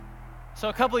So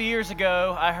a couple of years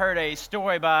ago, I heard a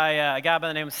story by a guy by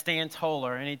the name of Stan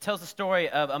Toller, and he tells the story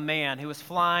of a man who was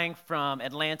flying from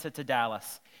Atlanta to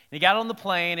Dallas. And he got on the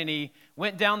plane, and he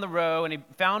went down the row, and he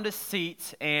found his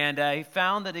seat, and he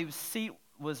found that his seat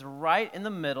was right in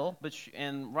the middle,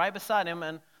 and right beside him,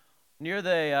 and near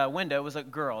the window was a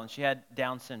girl, and she had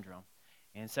Down syndrome.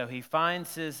 And so he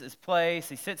finds his place,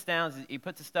 he sits down, he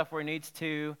puts his stuff where he needs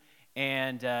to,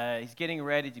 and he's getting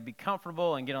ready to be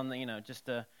comfortable and get on the, just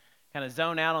to kind of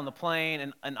zone out on the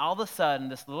plane, and all of a sudden,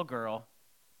 this little girl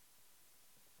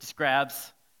just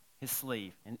grabs his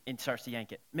sleeve and starts to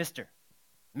yank it. Mister,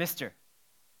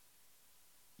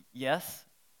 yes?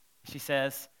 She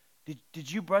says, did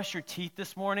you brush your teeth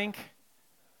this morning?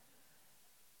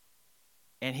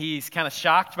 And he's kind of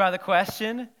shocked by the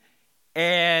question,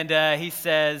 and he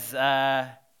says,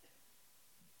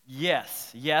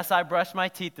 yes, I brushed my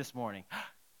teeth this morning.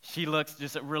 She looks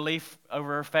just at relief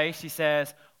over her face. She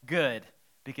says, good,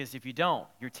 because if you don't,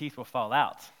 your teeth will fall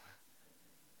out.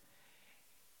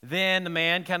 Then the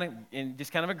man kind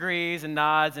of agrees and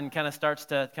nods and kind of starts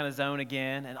to kind of zone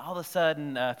again. And all of a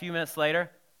sudden, a few minutes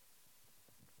later,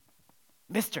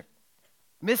 Mister,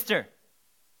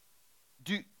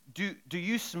 do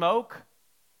you smoke?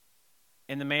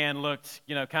 And the man looked,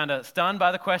 kind of stunned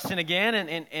by the question again,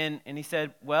 and he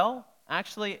said, well,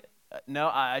 actually, no,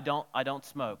 I don't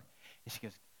smoke. And she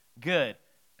goes, good,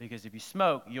 because if you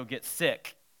smoke, you'll get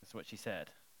sick. That's what she said.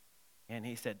 And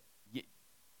he said,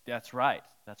 that's right.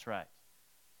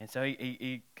 And so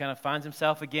he kind of finds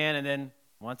himself again, and then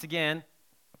once again,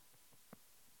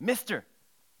 Mister,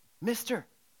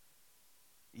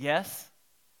 yes?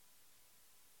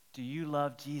 Do you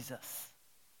love Jesus?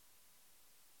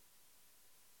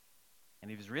 And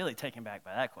he was really taken back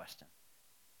by that question.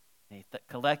 And he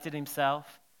collected himself.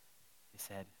 He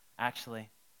said, actually,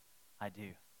 I do.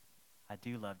 I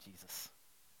do love Jesus.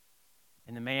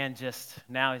 And the man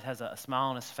now he has a smile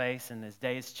on his face, and his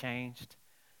day has changed.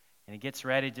 And he gets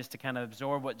ready just to kind of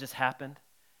absorb what just happened.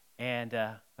 And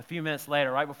a few minutes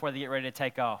later, right before they get ready to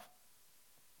take off,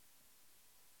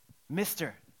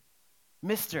 Mister,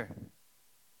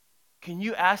 can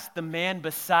you ask the man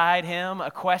beside him a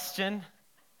question?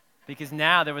 Because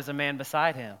now there was a man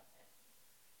beside him.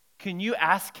 Can you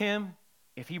ask him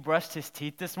if he brushed his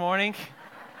teeth this morning?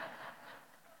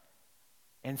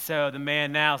 And so the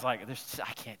man now is like,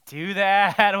 I can't do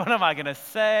that. What am I going to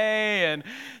say? And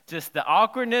just the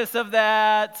awkwardness of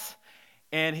that.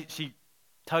 And she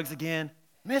tugs again,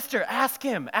 Mister, ask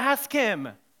him. And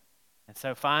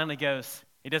so finally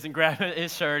he doesn't grab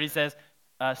his shirt. He says,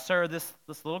 sir, this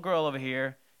little girl over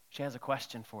here, she has a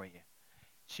question for you.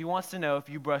 She wants to know if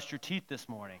you brushed your teeth this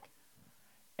morning.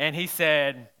 And he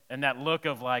said, and that look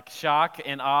of like shock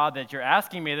and awe that you're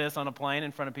asking me this on a plane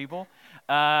in front of people,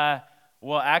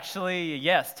 well, actually,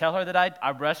 yes, tell her that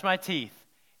I brushed my teeth.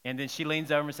 And then she leans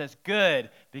over and says, good,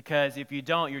 because if you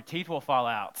don't, your teeth will fall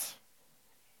out.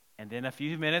 And then a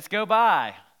few minutes go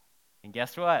by. And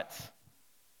guess what?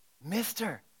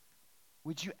 Mister,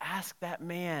 would you ask that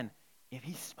man if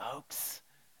he smokes?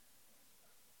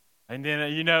 And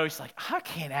then, he's like, I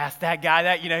can't ask that guy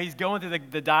that. He's going through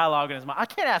the dialogue in his mind. I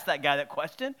can't ask that guy that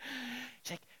question.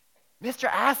 She's like, Mister,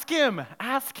 ask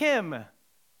him.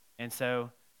 And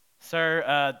so,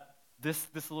 sir, this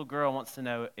little girl wants to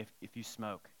know if you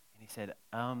smoke. And he said,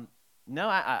 no,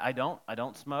 I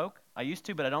don't smoke. I used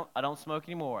to, but I don't smoke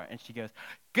anymore. And she goes,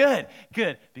 good,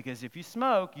 because if you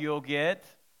smoke, you'll get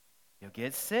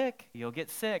sick.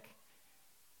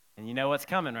 And you know what's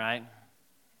coming, right?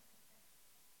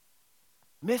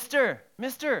 Mister,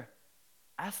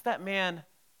 ask that man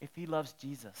if he loves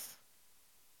Jesus.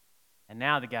 And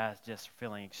now the guy's just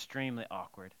feeling extremely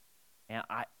awkward. And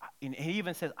he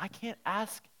even says, I can't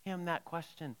ask him that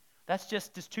question. That's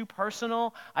just too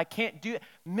personal. I can't do it.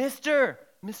 Mister,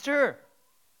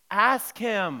 ask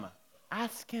him.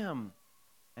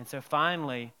 And so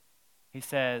finally, he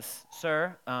says,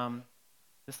 sir,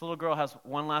 this little girl has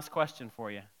one last question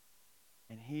for you.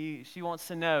 And she wants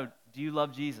to know, do you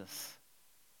love Jesus?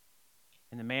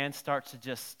 And the man starts to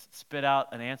just spit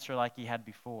out an answer like he had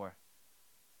before.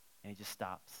 And he just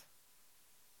stops.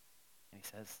 And he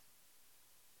says,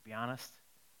 to be honest,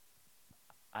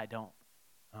 I don't.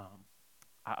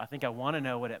 I think I want to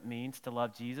know what it means to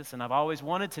love Jesus, and I've always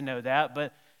wanted to know that,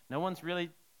 but no one's really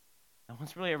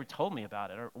ever told me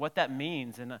about it or what that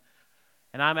means. And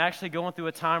I'm actually going through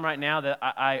a time right now that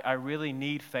I really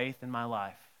need faith in my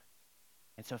life.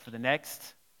 And so for the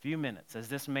next few minutes, as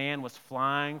this man was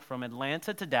flying from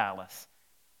Atlanta to Dallas,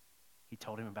 he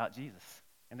told him about Jesus.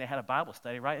 And they had a Bible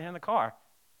study right here in the car.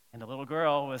 And the little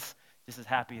girl was just as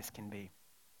happy as can be.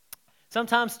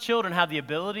 Sometimes children have the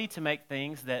ability to make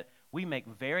things that we make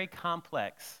very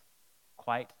complex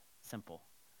quite simple.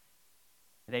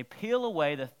 They peel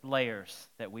away the layers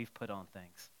that we've put on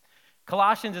things.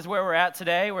 Colossians is where we're at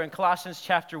today. We're in Colossians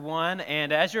chapter 1.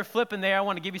 And as you're flipping there, I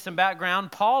want to give you some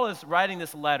background. Paul is writing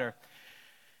this letter.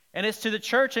 And it's to the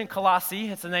church in Colossae.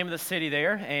 It's the name of the city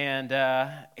there.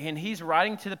 And he's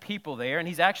writing to the people there. And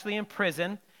he's actually in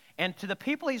prison. And to the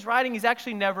people he's writing, he's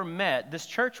actually never met. This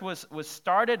church was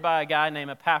started by a guy named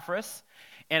Epaphras.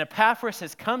 And Epaphras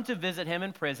has come to visit him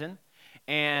in prison.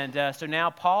 And so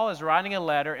now Paul is writing a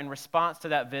letter in response to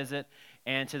that visit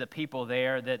and to the people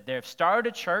there that they've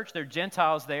started a church. They're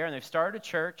Gentiles there, and they've started a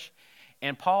church.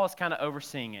 And Paul is kind of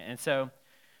overseeing it. And so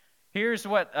here's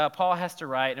what Paul has to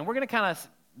write. And we're going to kind of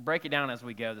break it down as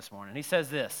we go this morning. He says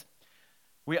this: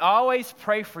 "We always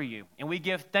pray for you, and we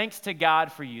give thanks to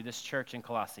God for you," this church in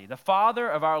Colossae, "the Father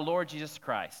of our Lord Jesus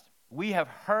Christ. We have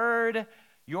heard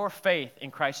your faith in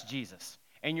Christ Jesus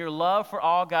and your love for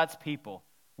all God's people,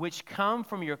 which come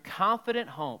from your confident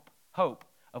hope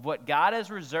of what God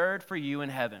has reserved for you in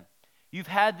heaven. You've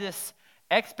had this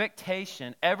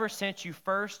expectation ever since you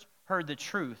first heard the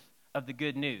truth of the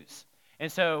good news."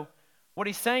 And so what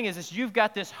he's saying is you've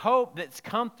got this hope that's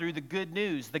come through the good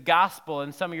news, the gospel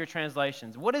in some of your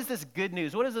translations. What is this good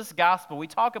news? What is this gospel? We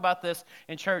talk about this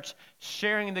in church,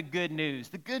 sharing the good news.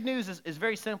 The good news is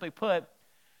very simply put,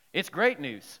 it's great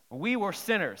news. We were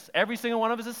sinners. Every single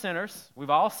one of us is sinners. We've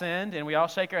all sinned, and we all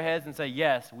shake our heads and say,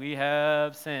 yes, we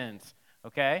have sins,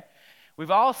 okay?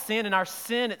 We've all sinned, and our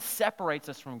sin, it separates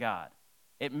us from God.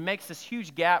 It makes this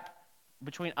huge gap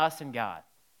between us and God.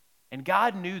 And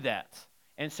God knew that.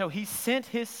 And so he sent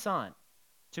his son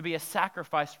to be a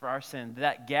sacrifice for our sin.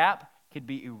 That gap could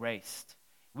be erased.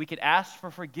 We could ask for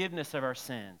forgiveness of our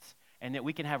sins, and that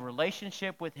we can have a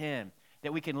relationship with him,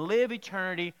 that we can live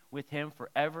eternity with him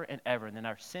forever and ever. And then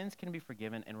our sins can be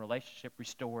forgiven and relationship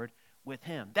restored with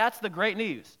him. That's the great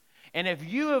news. And if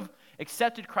you have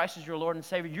accepted Christ as your Lord and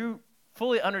Savior, you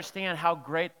fully understand how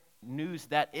great news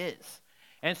that is.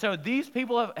 And so these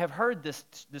people have heard this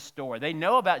story. They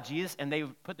know about Jesus, and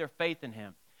they've put their faith in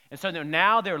him. And so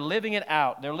now they're living it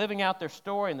out. They're living out their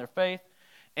story and their faith.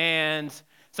 And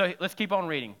so let's keep on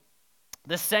reading.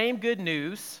 "The same good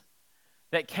news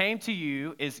that came to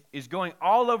you is going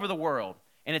all over the world,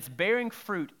 and it's bearing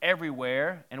fruit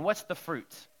everywhere." And what's the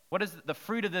fruit? What is the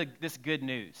fruit of this good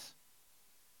news?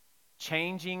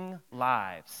 Changing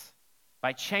lives.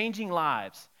 By changing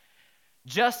lives.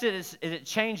 Just as it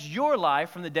changed your life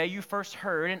from the day you first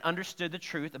heard and understood the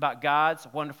truth about God's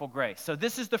wonderful grace. So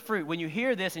this is the fruit. When you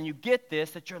hear this and you get this,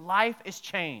 that your life is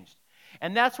changed.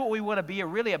 And that's what we want to be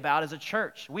really about as a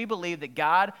church. We believe that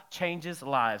God changes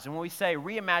lives. And when we say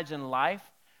reimagine life,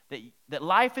 that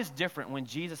life is different when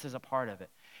Jesus is a part of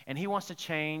it. And he wants to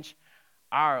change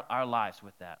our lives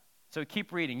with that. So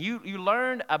keep reading. You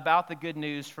learned about the good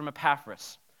news from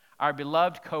Epaphras, our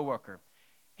beloved co-worker.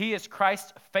 He is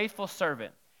Christ's faithful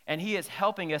servant, and he is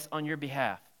helping us on your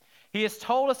behalf. He has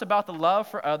told us about the love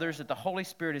for others that the Holy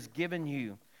Spirit has given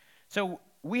you. So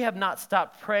we have not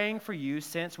stopped praying for you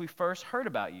since we first heard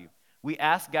about you. We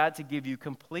ask God to give you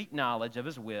complete knowledge of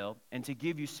his will and to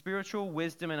give you spiritual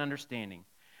wisdom and understanding.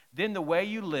 Then the way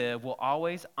you live will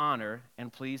always honor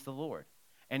and please the Lord,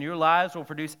 and your lives will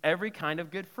produce every kind of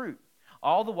good fruit.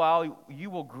 All the while you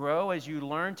will grow as you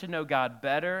learn to know God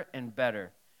better and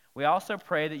better. We also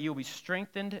pray that you will be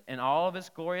strengthened in all of his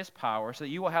glorious power so that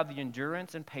you will have the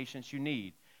endurance and patience you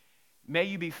need. May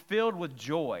you be filled with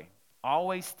joy,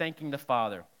 always thanking the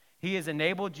Father. He has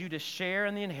enabled you to share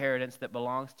in the inheritance that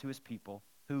belongs to his people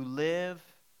who live,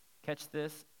 catch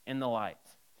this, in the light.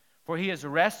 For he has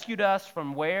rescued us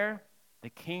from where? The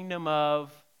kingdom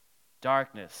of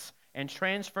darkness, and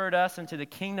transferred us into the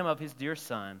kingdom of his dear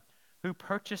Son, who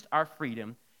purchased our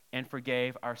freedom and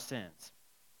forgave our sins.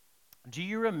 Do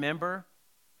you remember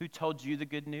who told you the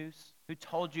good news? Who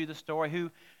told you the story?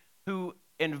 Who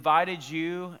invited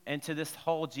you into this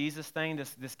whole Jesus thing,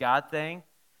 this God thing?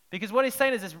 Because what he's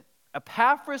saying is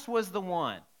Epaphras was the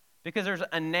one. Because there's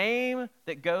a name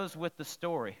that goes with the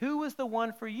story. Who was the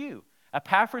one for you?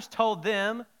 Epaphras told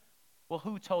them. Well,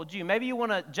 who told you? Maybe you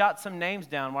want to jot some names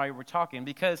down while you were talking,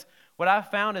 because what I've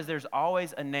found is there's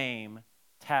always a name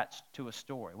attached to a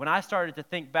story. When I started to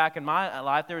think back in my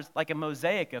life, there was like a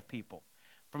mosaic of people,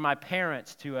 from my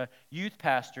parents to a youth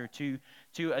pastor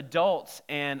to adults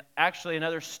and actually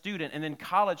another student and then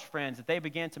college friends, that they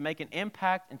began to make an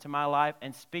impact into my life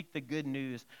and speak the good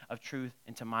news of truth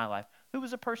into my life. Who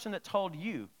was a person that told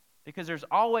you? Because there's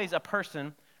always a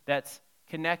person that's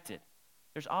connected.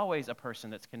 There's always a person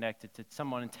that's connected to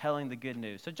someone and telling the good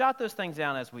news. So jot those things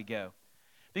down as we go.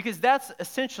 Because that's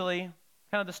essentially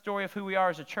kind of the story of who we are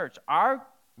as a church. Our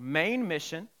main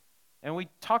mission, and we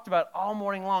talked about it all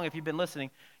morning long if you've been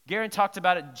listening. Garen talked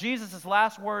about it. Jesus'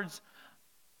 last words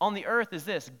on the earth is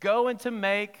this: go and to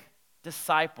make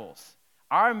disciples.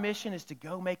 Our mission is to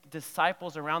go make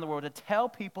disciples around the world, to tell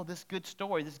people this good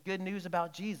story, this good news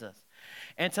about Jesus,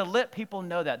 and to let people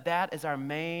know that that is our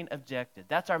main objective.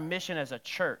 That's our mission as a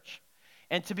church.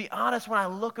 And to be honest, when I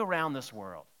look around this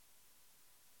world,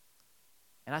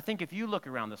 and I think if you look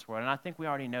around this world, and I think we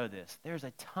already know this, there's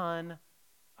a ton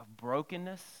of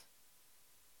brokenness.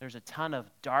 There's a ton of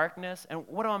darkness. And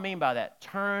what do I mean by that?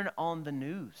 Turn on the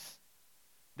news.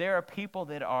 There are people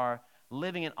that are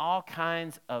living in all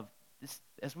kinds of,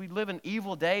 as we live in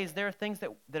evil days, there are things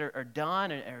that are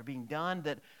done and are being done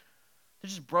that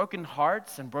there's just broken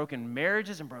hearts and broken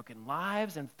marriages and broken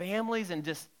lives and families and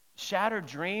just shattered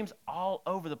dreams all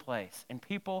over the place. And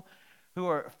people who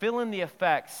are feeling the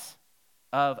effects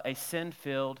of a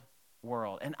sin-filled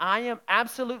world. And I am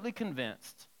absolutely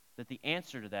convinced that the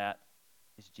answer to that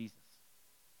is Jesus.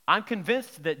 I'm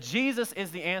convinced that Jesus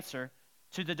is the answer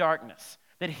to the darkness,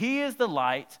 that he is the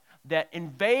light that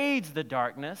invades the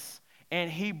darkness and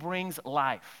he brings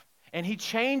life. And he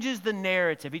changes the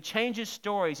narrative. He changes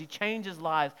stories. He changes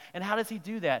lives. And how does he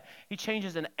do that? He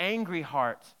changes an angry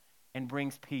heart and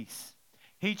brings peace.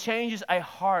 He changes a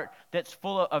heart that's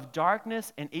full of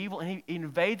darkness and evil, and he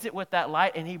invades it with that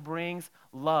light, and he brings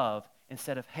love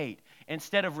instead of hate.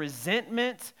 Instead of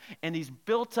resentment and these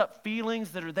built-up feelings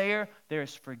that are there,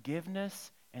 there's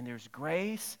forgiveness and there's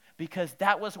grace, because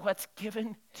that was what's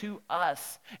given to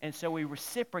us. And so we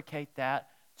reciprocate that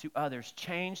to others.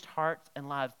 Changed hearts and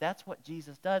lives. That's what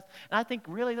Jesus does. And I think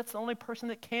really that's the only person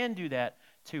that can do that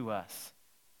to us.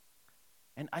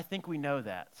 And I think we know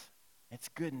that. It's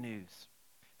good news.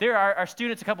 There are our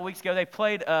students a couple weeks ago, they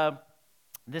played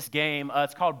this game.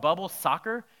 It's called Bubble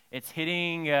Soccer. It's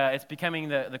becoming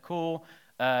the cool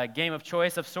game of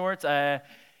choice of sorts.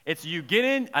 It's you get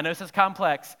in, I know this is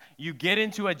complex, you get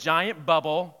into a giant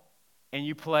bubble and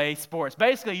you play sports.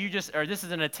 Basically, this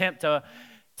is an attempt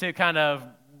to kind of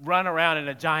run around in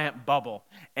a giant bubble.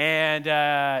 And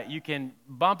you can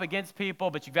bump against people,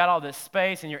 but you've got all this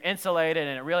space and you're insulated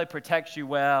and it really protects you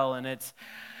well. And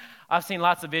I've seen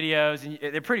lots of videos and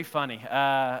they're pretty funny.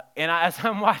 As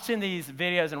I'm watching these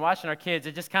videos and watching our kids,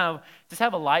 it just kind of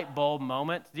have a light bulb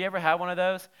moment. Do you ever have one of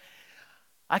those?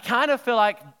 I kind of feel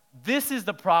like this is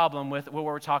the problem with what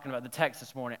we're talking about, the text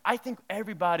this morning. I think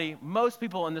most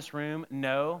people in this room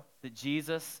know that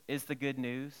Jesus is the good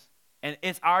news. And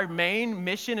it's our main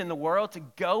mission in the world to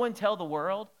go and tell the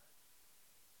world.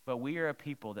 But we are a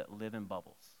people that live in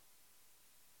bubbles.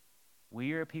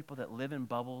 We are a people that live in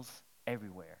bubbles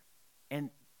everywhere.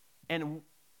 And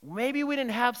maybe we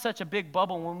didn't have such a big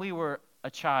bubble when we were a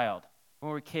child, when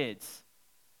we were kids.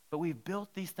 But we've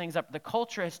built these things up. The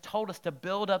culture has told us to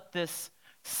build up this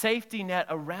safety net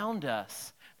around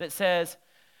us that says,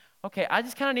 okay, I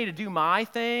just kind of need to do my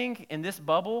thing in this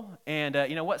bubble. And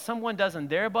what someone does in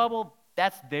their bubble,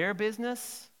 that's their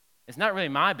business. It's not really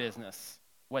my business,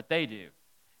 what they do.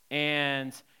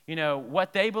 And,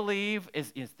 what they believe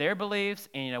is their beliefs.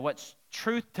 And, what's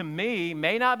truth to me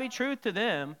may not be truth to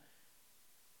them.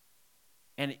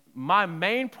 And my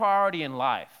main priority in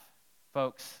life,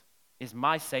 folks, is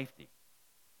my safety.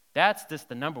 That's just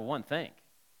the number one thing.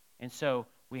 And so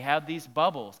we have these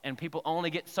bubbles, and people only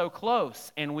get so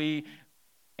close, and we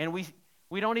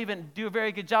don't even do a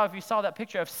very good job, if you saw that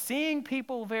picture, of seeing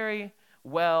people very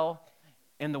well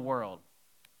in the world.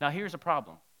 Now, here's a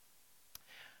problem.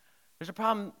 There's a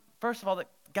problem, first of all, that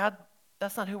God,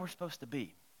 that's not who we're supposed to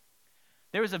be.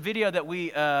 There was a video that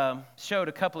we showed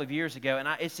a couple of years ago, and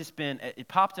it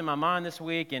popped in my mind this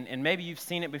week, and maybe you've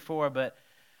seen it before, but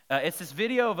it's this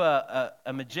video of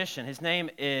a magician. His name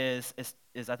is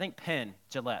I think, Penn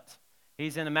Jillette.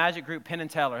 He's in the magic group Penn and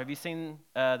Teller. Have you seen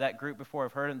that group before?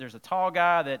 I've heard him. There's a tall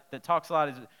guy that talks a lot.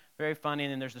 He's very funny,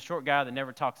 and then there's the short guy that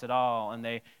never talks at all, and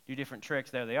they do different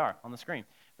tricks. There they are on the screen,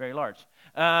 very large.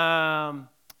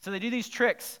 So they do these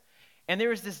tricks, and there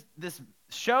was this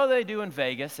show they do in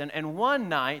Vegas, and one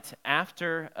night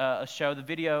after a show, the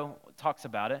video talks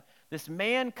about it, this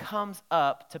man comes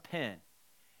up to Penn,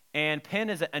 and Penn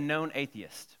is a known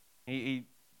atheist. He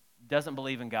doesn't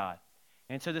believe in God.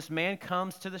 And so this man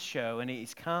comes to the show, and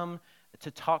he's come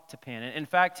to talk to Penn. And in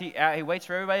fact, he waits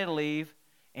for everybody to leave,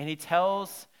 and he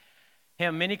tells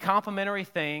him many complimentary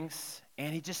things,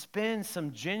 and he just spends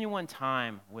some genuine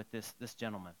time with this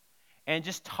gentleman and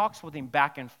just talks with him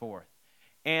back and forth.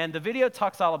 And the video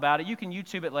talks all about it. You can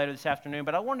YouTube it later this afternoon,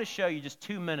 but I wanted to show you just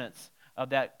 2 minutes of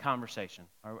that conversation,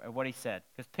 or what he said,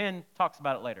 because Penn talks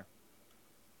about it later.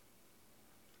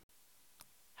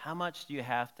 How much do you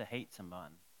have to hate someone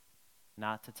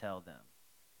not to tell them?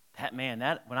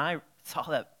 When I saw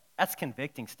that, that's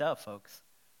convicting stuff, folks.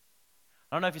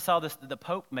 I don't know if you saw this, the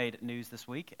Pope made news this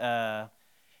week. And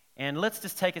let's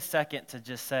just take a second to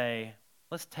just say,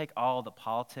 let's take all the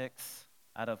politics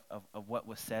out of what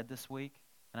was said this week.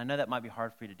 And I know that might be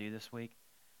hard for you to do this week.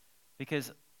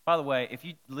 Because, by the way, if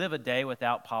you live a day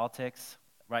without politics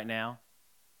right now,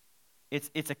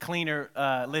 it's a cleaner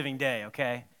living day,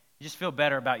 okay? You just feel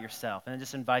better about yourself. And I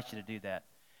just invite you to do that.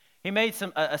 He made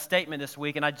a statement this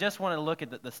week, and I just want to look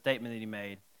at the statement that he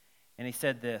made. And he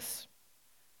said this: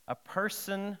 a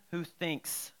person who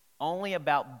thinks only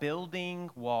about building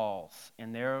walls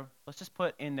in let's just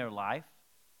put in their life,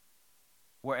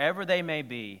 wherever they may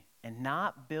be, and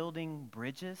not building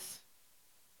bridges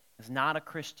is not a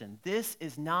Christian. This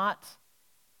is not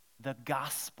the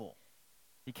gospel.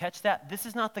 You catch that? This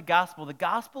is not the gospel. The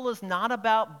gospel is not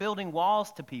about building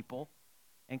walls to people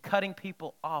and cutting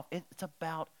people off. It's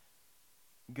about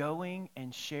going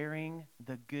and sharing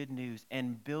the good news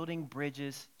and building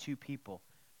bridges to people.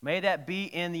 May that be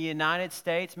in the United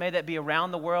States, may that be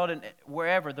around the world, and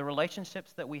wherever. The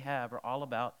relationships that we have are all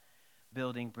about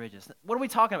building bridges. What are we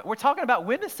talking about? We're talking about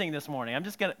witnessing this morning.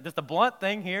 Just a blunt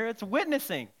thing here. It's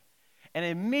witnessing. And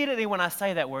immediately when I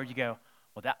say that word, you go,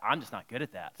 well, I'm just not good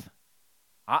at that.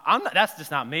 That's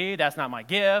just not me. That's not my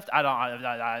gift.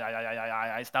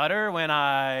 I stutter when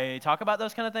I talk about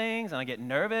those kind of things, and I get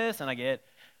nervous, and I get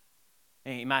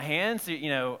my hands.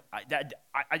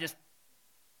 I just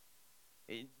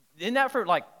isn't that for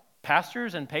like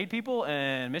pastors and paid people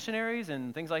and missionaries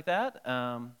and things like that?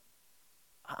 I'm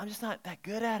just not that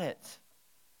good at it.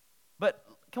 But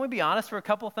can we be honest for a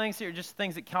couple of things here? Just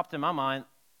things that popped in my mind.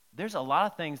 There's a lot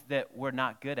of things that we're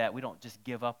not good at. We don't just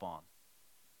give up on.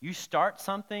 You start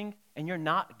something and you're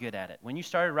not good at it. When you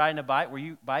started riding a bike,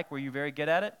 were you very good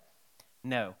at it?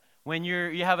 No. When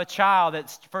you have a child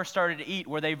that first started to eat,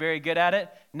 were they very good at it?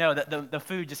 No, the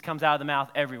food just comes out of the mouth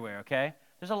everywhere, okay?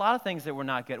 There's a lot of things that we're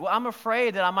not good at. Well, I'm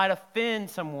afraid that I might offend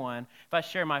someone if I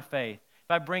share my faith, if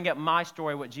I bring up my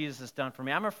story, what Jesus has done for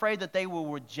me. I'm afraid that they will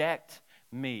reject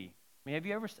me. I mean, have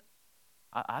you ever,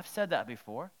 I've said that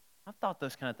before. I've thought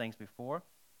those kind of things before.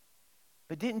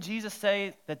 But didn't Jesus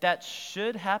say that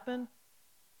should happen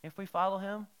if we follow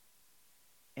him?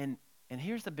 And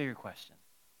here's the bigger question.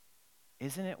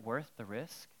 Isn't it worth the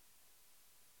risk?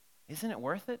 Isn't it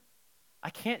worth it? I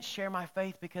can't share my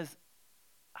faith because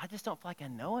I just don't feel like I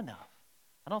know enough.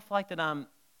 I don't feel like that I'm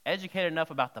educated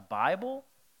enough about the Bible.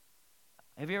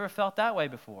 Have you ever felt that way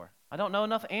before? I don't know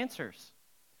enough answers.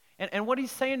 And what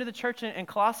he's saying to the church in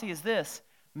Colossae is this: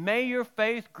 may your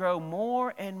faith grow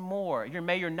more and more.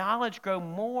 May your knowledge grow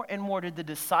more and more. Did the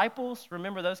disciples,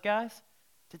 remember those guys?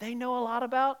 Did they know a lot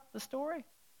about the story?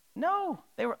 No,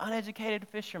 they were uneducated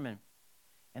fishermen.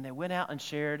 And they went out and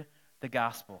shared the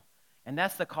gospel. And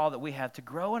that's the call that we have, to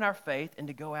grow in our faith and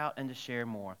to go out and to share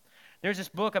more. There's this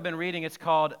book I've been reading. It's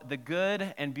called The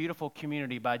Good and Beautiful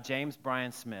Community by James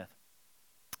Bryan Smith.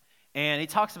 And he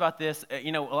talks about this. A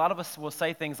lot of us will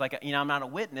say things like, I'm not a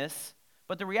witness.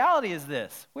 But the reality is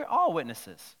this: we're all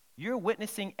witnesses. You're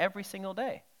witnessing every single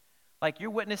day. Like, you're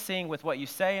witnessing with what you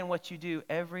say and what you do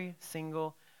every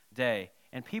single day.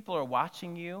 And people are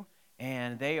watching you,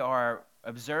 and they are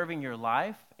observing your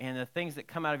life and the things that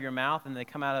come out of your mouth and they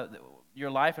come out of your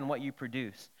life and what you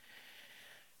produce.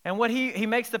 And what he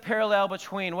makes the parallel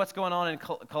between what's going on in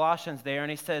Colossians there, and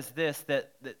he says this,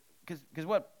 because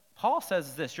what Paul says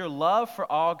is this: your love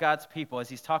for all God's people, as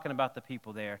he's talking about the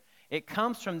people there, it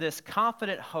comes from this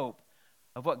confident hope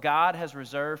of what God has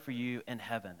reserved for you in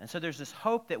heaven. And so there's this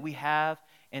hope that we have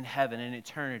in heaven, in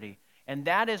eternity. And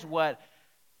that is what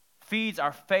feeds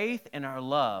our faith and our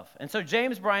love. And so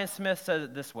James Bryan Smith says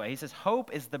it this way. He says,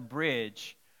 hope is the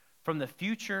bridge from the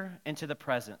future into the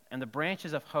present, and the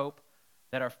branches of hope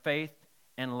that are faith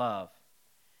and love.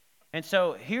 And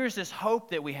so here's this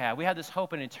hope that we have. We have this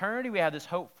hope in eternity. We have this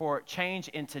hope for change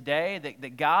in today,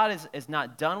 that God is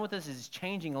not done with us. He's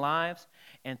changing lives.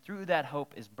 And through that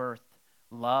hope is birthed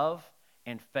love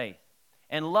and faith.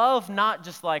 And love, not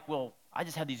just like, well, I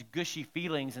just have these gushy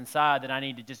feelings inside that I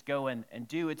need to just go and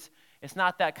do. It's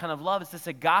not that kind of love. It's this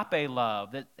agape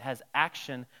love that has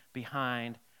action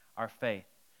behind our faith.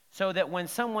 So that when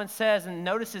someone says and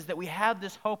notices that we have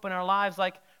this hope in our lives,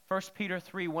 like 1 Peter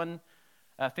 3,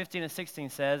 15 and 16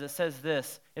 says, it says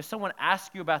this: if someone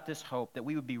asks you about this hope, that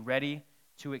we would be ready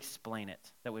to explain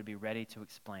it. That we'd be ready to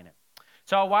explain it.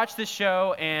 So I watched this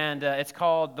show, and it's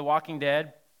called The Walking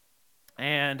Dead.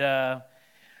 And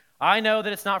I know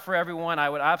that it's not for everyone. I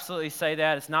would absolutely say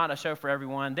that. It's not a show for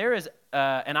everyone.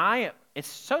 It's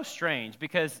so strange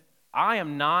because I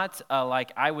am not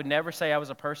like, I would never say I was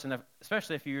a person,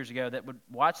 especially a few years ago, that would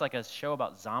watch like a show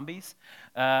about zombies.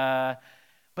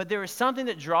 But there is something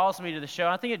that draws me to the show.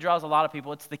 I think it draws a lot of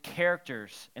people. It's the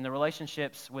characters and the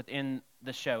relationships within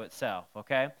the show itself,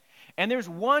 okay? And there's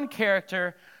one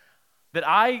character that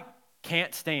I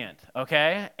can't stand,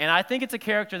 okay? And I think it's a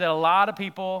character that a lot of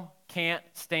people can't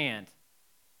stand.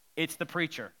 It's the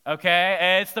preacher,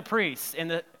 okay? It's the priest.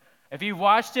 If you've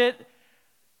watched it,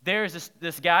 there's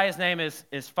this guy, his name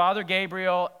is Father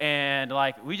Gabriel, and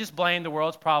like we just blame the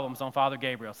world's problems on Father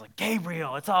Gabriel. It's like,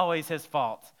 Gabriel, it's always his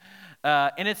fault.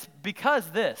 And it's because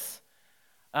there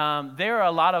are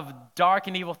a lot of dark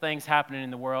and evil things happening in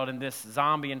the world in this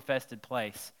zombie-infested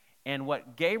place. And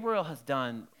what Gabriel has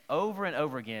done over and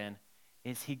over again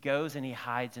is he goes and he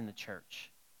hides in the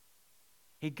church.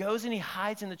 He goes and he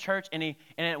hides in the church, and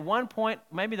at one point,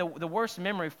 maybe the worst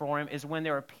memory for him is when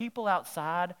there were people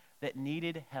outside that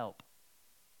needed help.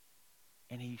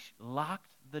 And he locked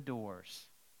the doors,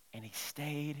 and he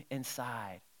stayed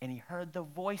inside, and he heard the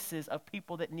voices of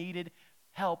people that needed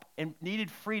help and needed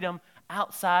freedom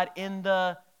outside in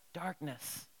the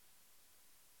darkness.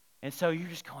 And so you're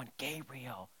just going,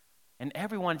 Gabriel, and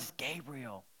everyone's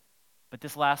Gabriel. But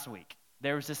this last week,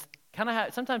 there was this kind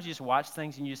of, sometimes you just watch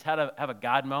things and you just have a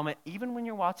God moment, even when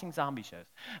you're watching zombie shows.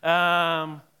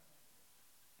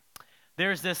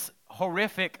 There's this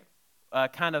horrific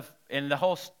kind of, and the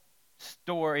whole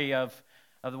story of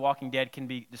The Walking Dead can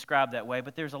be described that way,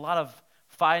 but there's a lot of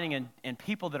fighting and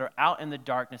people that are out in the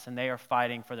darkness and they are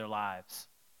fighting for their lives.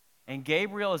 And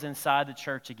Gabriel is inside the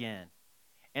church again.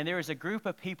 And there is a group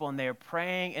of people and they are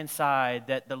praying inside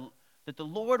that the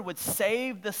Lord would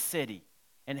save the city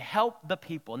and help the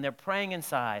people. And they're praying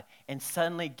inside. And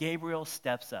suddenly Gabriel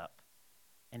steps up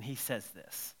and he says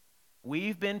this: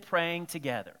 we've been praying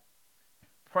together,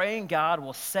 praying God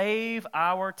will save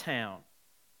our town.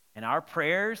 And our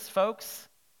prayers, folks,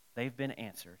 they've been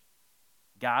answered.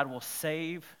 God will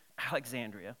save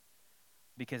Alexandria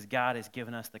because God has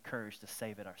given us the courage to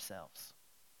save it ourselves.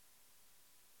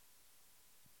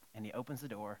 And he opens the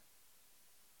door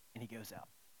and he goes out.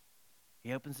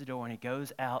 He opens the door and he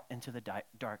goes out into the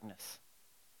darkness.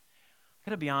 I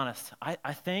gotta be honest,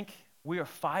 I think we are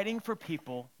fighting for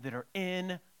people that are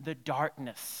in the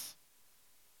darkness.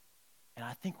 And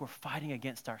I think we're fighting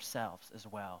against ourselves as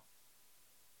well,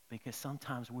 because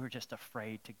sometimes we're just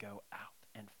afraid to go out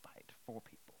and fight for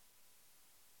people.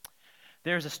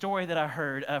 There's a story that I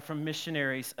heard from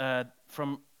missionaries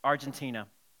from Argentina.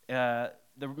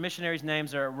 The missionaries'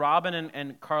 names are Robin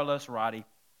and Carlos Roddy.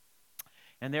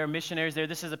 And they're missionaries there.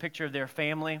 This is a picture of their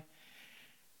family.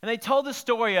 And they told the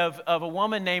story of a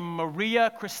woman named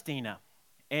Maria Cristina.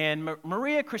 And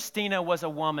Maria Cristina was a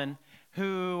woman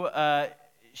who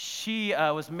she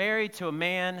was married to a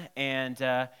man, and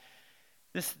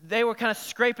they were kind of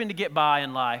scraping to get by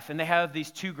in life. And they have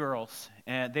these two girls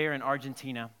there in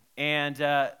Argentina. And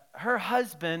her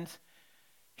husband,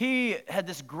 he had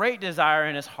this great desire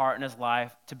in his heart and his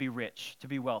life to be rich, to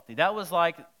be wealthy. That was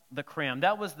like the creme.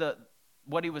 That was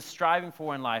what he was striving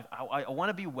for in life. I want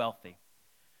to be wealthy.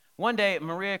 One day,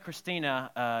 Maria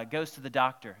Cristina goes to the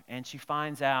doctor, and she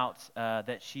finds out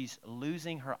that she's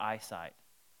losing her eyesight,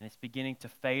 and it's beginning to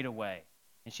fade away.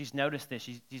 And she's noticed this.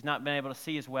 She's not been able to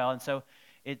see as well. And so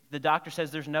the doctor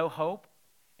says there's no hope.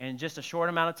 In just a short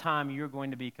amount of time, you're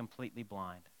going to be completely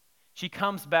blind. She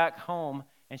comes back home,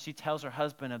 and she tells her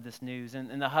husband of this news.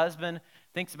 And the husband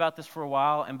thinks about this for a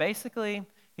while, and basically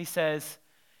he says,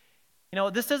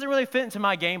 this doesn't really fit into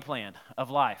my game plan of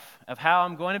life, of how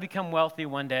I'm going to become wealthy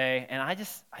one day, and I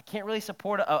can't really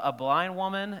support a blind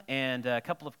woman and a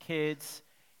couple of kids.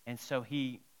 And so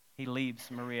he leaves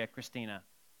Maria Cristina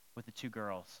with the two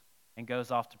girls and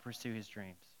goes off to pursue his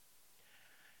dreams.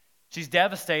 She's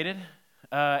devastated,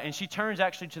 and she turns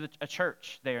actually to a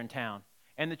church there in town.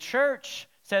 And the church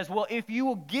says, well, if you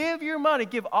will give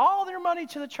all your money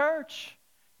to the church,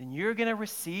 then you're going to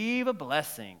receive a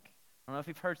blessing. I don't know if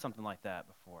you've heard something like that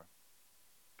before.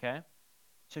 Okay?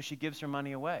 So she gives her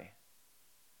money away.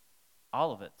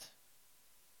 All of it.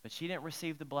 But she didn't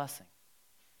receive the blessing.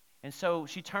 And so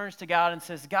she turns to God and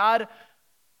says, God,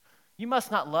 you must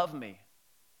not love me,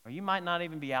 or you might not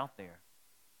even be out there.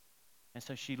 And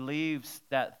so she leaves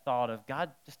that thought of,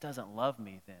 God just doesn't love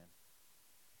me then.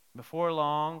 Before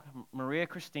long, Maria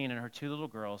Cristina and her two little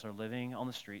girls are living on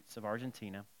the streets of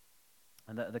Argentina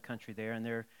and the country there, and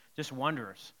they're just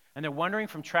wanderers. And they're wandering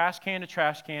from trash can to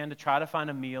try to find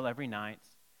a meal every night.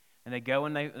 And they go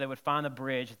and they would find the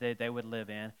bridge that they would live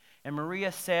in. And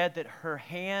Maria said that her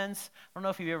hands, I don't know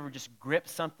if you've ever just gripped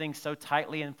something so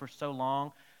tightly and for so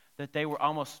long, that they were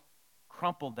almost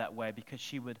crumpled that way, because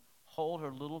she would hold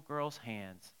her little girl's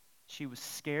hands. she was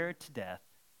scared to death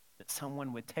that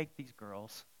someone would take these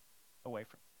girls away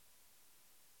from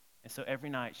her. And so every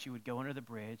night she would go under the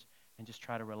bridge and just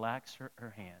try to relax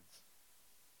her hands.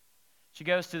 She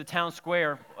goes to the town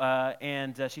square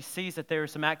and she sees that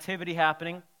there's some activity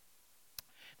happening.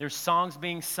 There's songs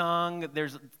being sung.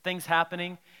 There's things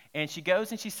happening. And she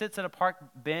goes and she sits at a park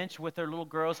bench with her little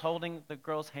girls holding the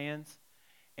girls' hands.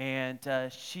 And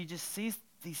she just sees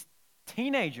these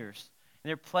teenagers. And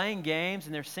they're playing games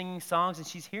and they're singing songs. And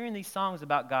she's hearing these songs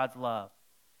about God's love.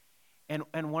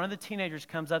 And one of the teenagers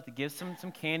comes up to give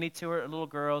some candy to her little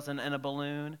girls and a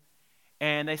balloon.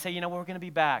 And they say, we're going to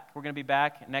be back. We're going to be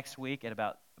back next week at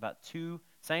about 2,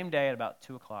 same day at about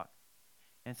 2 o'clock.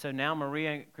 And so now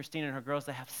Maria and Christina and her girls,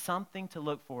 they have something to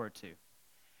look forward to.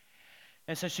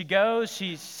 And so she goes.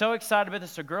 She's so excited about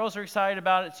this. Her girls are excited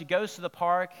about it. She goes to the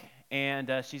park,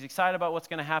 and she's excited about what's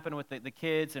going to happen with the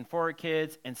kids and for her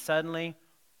kids. And suddenly,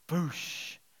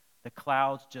 boosh, the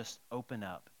clouds just open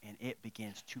up, and it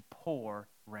begins to pour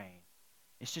rain.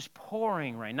 It's just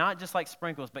pouring rain, not just like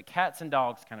sprinkles, but cats and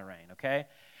dogs kind of rain, okay?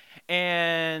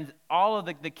 And all of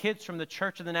the kids from the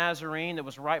Church of the Nazarene that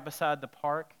was right beside the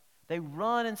park, they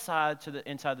run inside to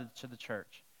the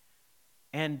church.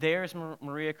 And there's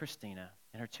Maria Christina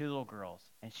and her 2 little girls,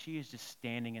 and she is just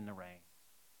standing in the rain.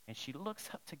 And she looks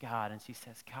up to God, and she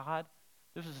says, God,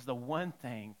 this is the one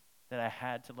thing that I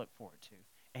had to look forward to,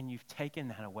 and you've taken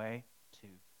that away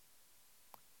too.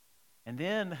 And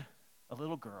then a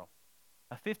little girl,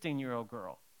 a 15-year-old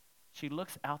girl, she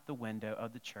looks out the window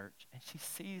of the church, and she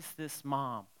sees this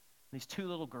mom, these 2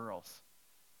 little girls.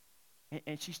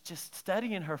 And she's just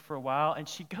studying her for a while, and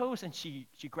she goes and she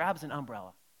grabs an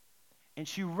umbrella. And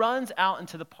she runs out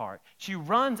into the park. She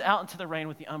runs out into the rain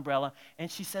with the umbrella,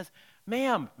 and she says,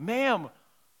 Ma'am,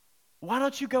 why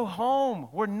don't you go home?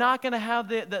 We're not going to have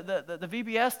the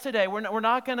VBS today. We're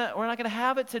not going to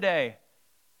have it today.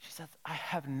 She says, I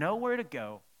have nowhere to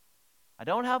go. I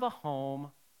don't have a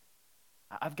home.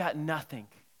 I've got nothing.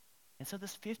 And so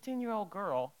this 15-year-old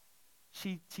girl,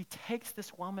 she takes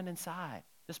this woman inside,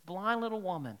 this blind little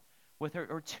woman with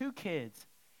her 2 kids,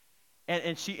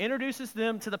 and she introduces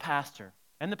them to the pastor.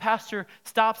 And the pastor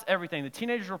stops everything. The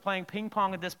teenagers were playing ping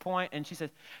pong at this point, and she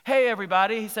says, hey,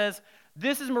 everybody. He says,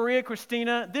 this is Maria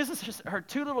Christina. This is just her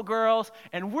 2 little girls,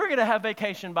 and we're going to have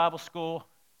Vacation Bible School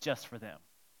just for them.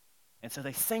 And so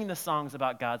they sing the songs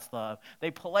about God's love.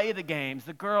 They play the games.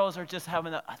 The girls are just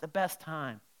having the best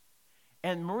time.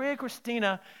 And Maria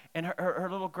Christina and her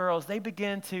little girls, they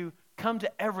begin to come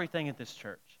to everything at this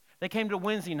church. They came to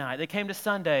Wednesday night. They came to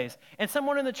Sundays. And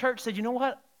someone in the church said, you know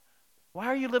what? Why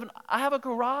are you living? I have a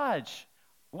garage.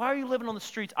 Why are you living on the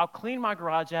streets? I'll clean my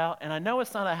garage out, and I know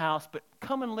it's not a house, but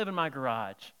come and live in my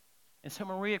garage. And so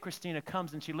Maria Christina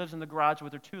comes, and she lives in the garage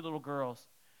with her 2 little girls.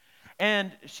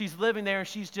 And she's living there, and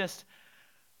she's just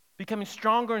becoming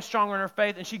stronger and stronger in her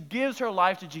faith, and she gives her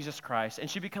life to Jesus Christ, and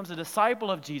she becomes a disciple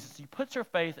of Jesus. She puts her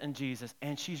faith in Jesus,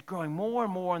 and she's growing more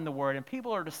and more in the Word, and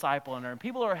people are discipling her, and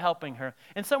people are helping her.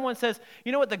 And someone says,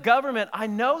 you know what, the government, I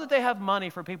know that they have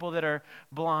money for people that are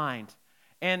blind,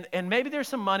 and maybe there's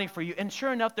some money for you. And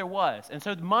sure enough, there was. And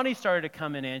so the money started to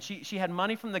come in. She had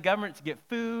money from the government to get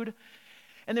food.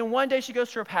 And then one day she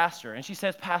goes to her pastor, and she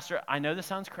says, Pastor, I know this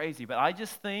sounds crazy, but I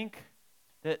just think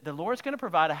that the Lord's going to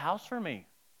provide a house for me.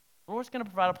 The Lord's going to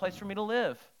provide a place for me to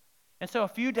live. And so a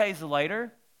few days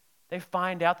later, they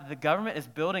find out that the government is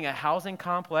building a housing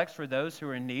complex for those who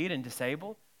are in need and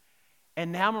disabled.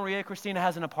 And now Maria Christina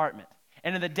has an apartment.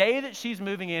 And in the day that she's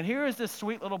moving in, here is this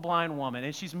sweet little blind woman.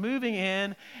 And she's moving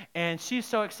in, and she's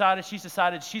so excited, she's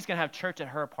decided she's going to have church at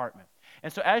her apartment.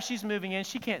 And so as she's moving in,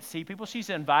 she can't see people. She's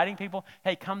inviting people,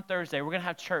 hey, come Thursday. We're going to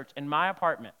have church in my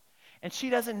apartment. And she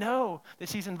doesn't know that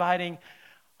she's inviting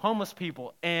homeless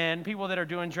people and people that are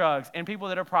doing drugs and people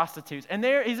that are prostitutes. And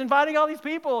he's inviting all these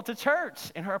people to church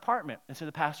in her apartment. And so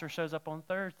the pastor shows up on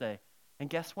Thursday. And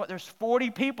guess what? There's 40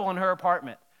 people in her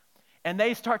apartment. And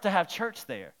they start to have church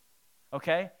there.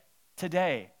 Okay?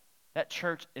 Today, that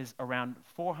church is around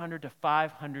 400 to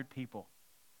 500 people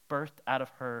birthed out of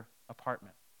her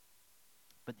apartment.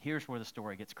 But here's where the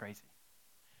story gets crazy.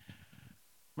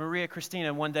 Maria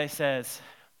Christina one day says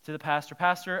to the pastor,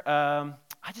 Pastor,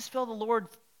 I just feel the Lord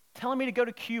telling me to go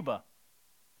to Cuba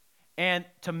and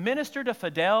to minister to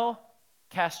Fidel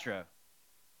Castro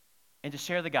and to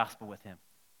share the gospel with him.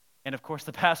 And of course,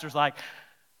 the pastor's like,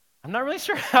 I'm not really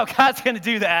sure how God's going to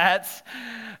do that.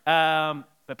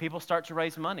 But people start to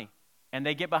raise money, and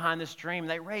they get behind this dream.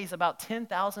 They raise about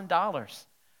 $10,000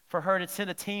 for her to send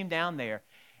a team down there.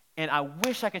 And I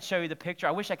wish I could show you the picture.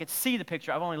 I wish I could see the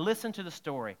picture. I've only listened to the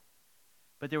story.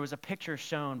 But there was a picture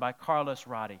shown by Carlos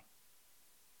Roddy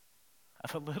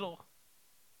of a little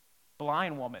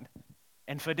blind woman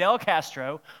and Fidel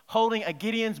Castro holding a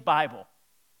Gideon's Bible.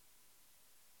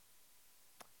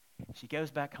 She goes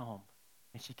back home,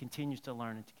 and she continues to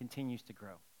learn and continues to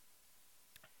grow.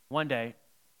 One day,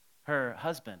 her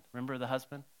husband, remember the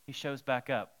husband? He shows back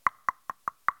up.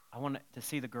 I want to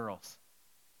see the girls.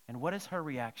 And what is her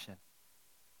reaction?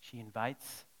 She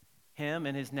invites him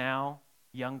and his now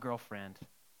young girlfriend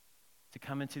to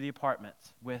come into the apartment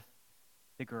with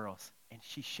the girls. And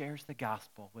she shares the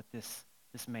gospel with this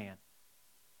man,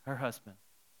 her husband,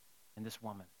 and this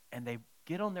woman. And they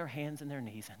get on their hands and their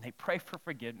knees and they pray for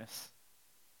forgiveness.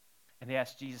 And they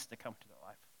ask Jesus to come to their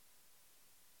life.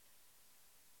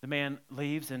 The man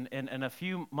leaves, and a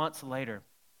few months later,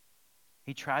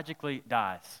 he tragically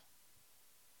dies.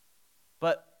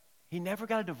 But he never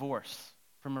got a divorce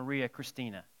from Maria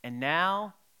Christina. And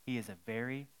now he is a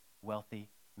very wealthy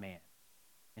man.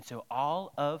 And so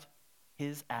all of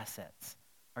his assets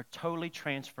are totally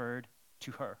transferred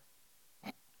to her.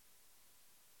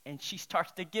 And she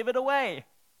starts to give it away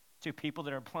to people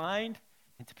that are blind,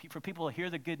 and for people to hear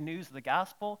the good news of the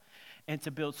gospel, and to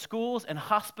build schools and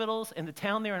hospitals in the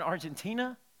town there in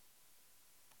Argentina.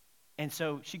 And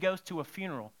so she goes to a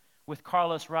funeral with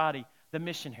Carlos Roddy, the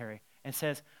missionary, and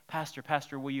says, Pastor,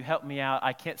 will you help me out?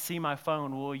 I can't see my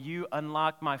phone. Will you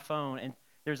unlock my phone? And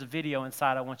there's a video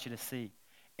inside I want you to see.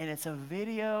 And it's a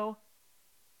video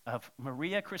of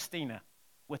Maria Christina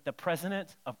with the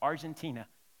president of Argentina,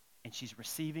 and she's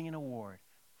receiving an award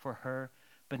for her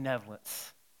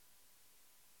benevolence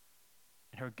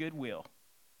and her goodwill.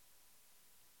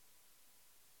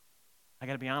 I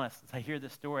got to be honest, as I hear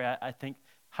this story, I think,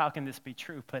 how can this be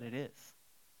true? But it is.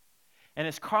 And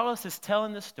as Carlos is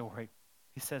telling this story,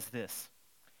 he says this.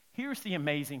 Here's the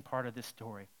amazing part of this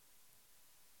story.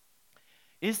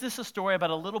 Is this a story about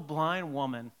a little blind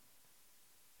woman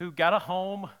who got a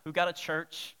home, who got a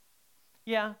church?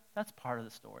 Yeah, that's part of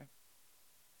the story.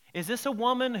 Is this a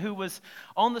woman who was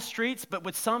on the streets but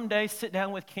would someday sit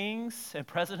down with kings and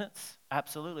presidents?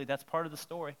 Absolutely, that's part of the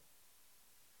story.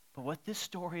 But what this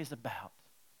story is about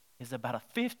a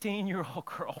 15-year-old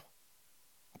girl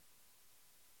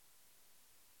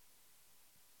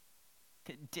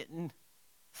that didn't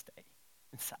stay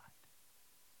inside.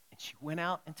 And she went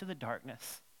out into the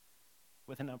darkness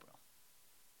with an umbrella.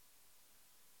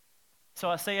 So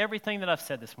I say everything that I've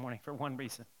said this morning for one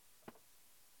reason.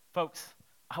 Folks,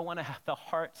 I want to have the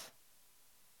heart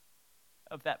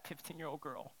of that 15-year-old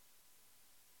girl.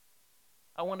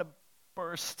 I want to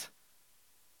burst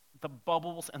the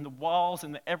bubbles and the walls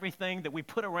and everything that we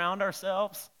put around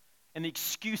ourselves and the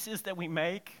excuses that we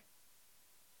make,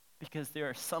 because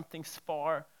there is something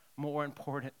far more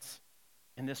important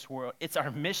in this world. It's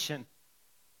our mission.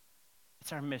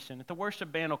 It's our mission. The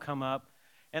worship band will come up,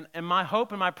 and my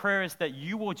hope and my prayer is that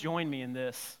you will join me in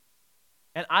this.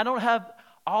 And I don't have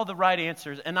all the right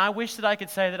answers, and I wish that I could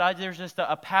say that there's just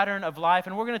a pattern of life,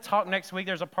 and we're going to talk next week.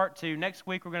 There's a part 2. Next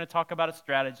week we're going to talk about a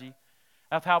strategy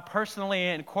of how personally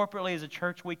and corporately as a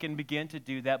church we can begin to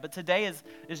do that. But today is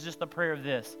just the prayer of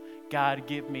this. God,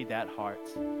 give me that heart.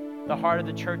 The heart of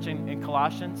the church in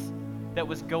Colossians that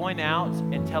was going out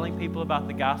and telling people about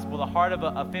the gospel. The heart of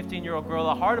a 15-year-old girl.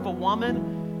 The heart of a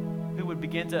woman who would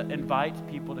begin to invite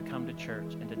people to come to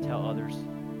church and to tell others,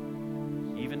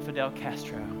 even Fidel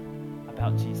Castro,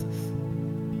 about Jesus.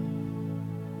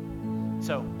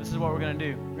 So this is what we're going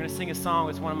to do. We're going to sing a song.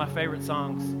 It's one of my favorite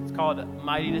songs. It's called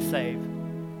Mighty to Save.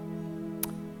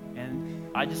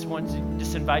 And I just want to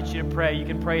invite you to pray. You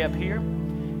can pray up here.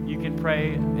 You can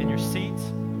pray in your seat.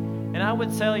 And I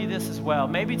would tell you this as well.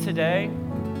 Maybe today,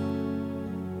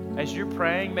 as you're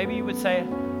praying, maybe you would say,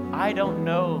 I don't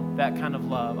know that kind of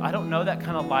love. I don't know that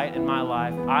kind of light in my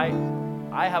life.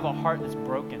 I have a heart that's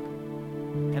broken.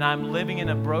 And I'm living in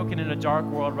a broken and a dark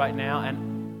world right now,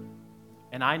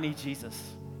 and I need Jesus.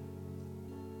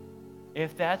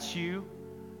 If that's you,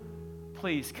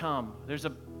 please come. There's a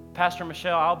Pastor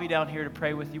Michelle, I'll be down here to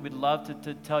pray with you. We'd love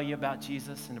to tell you about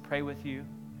Jesus and to pray with you.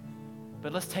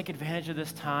 But let's take advantage of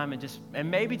this time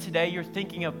and maybe today you're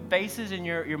thinking of faces in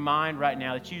your mind right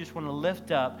now that you just want to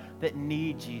lift up that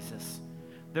need Jesus.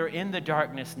 They're in the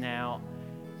darkness now.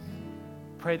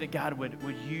 Pray that God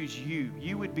would use you.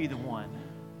 You would be the one,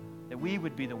 that we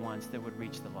would be the ones that would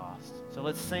reach the lost. So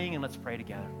let's sing and let's pray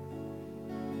together.